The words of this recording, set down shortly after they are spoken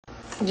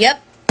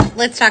Yep,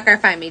 let's talk our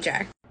Find Me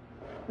jar.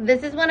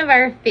 This is one of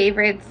our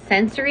favorite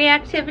sensory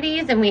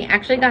activities, and we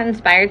actually got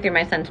inspired through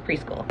my son's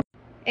preschool.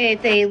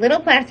 It's a little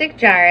plastic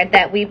jar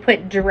that we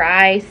put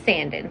dry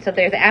sand in, so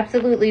there's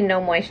absolutely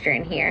no moisture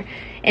in here.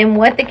 And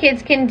what the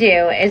kids can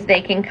do is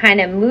they can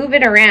kind of move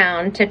it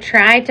around to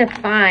try to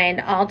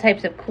find all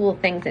types of cool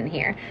things in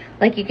here.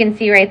 Like you can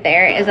see right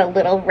there is a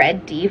little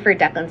red D for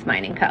Declan's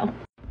Mining Co.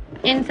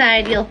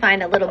 Inside, you'll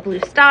find a little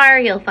blue star,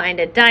 you'll find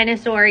a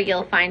dinosaur,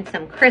 you'll find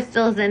some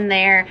crystals in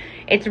there.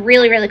 It's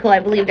really, really cool. I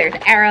believe there's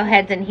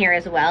arrowheads in here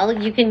as well.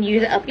 You can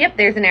use, oh, yep,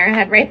 there's an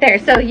arrowhead right there.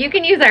 So you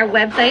can use our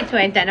website to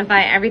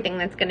identify everything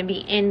that's going to be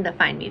in the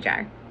Find Me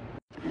jar.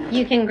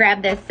 You can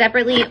grab this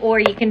separately, or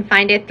you can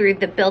find it through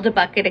the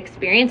Build-A-Bucket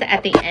experience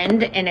at the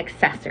end in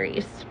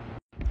accessories.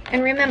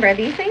 And remember,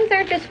 these things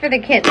aren't just for the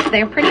kids.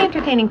 They're pretty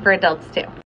entertaining for adults too.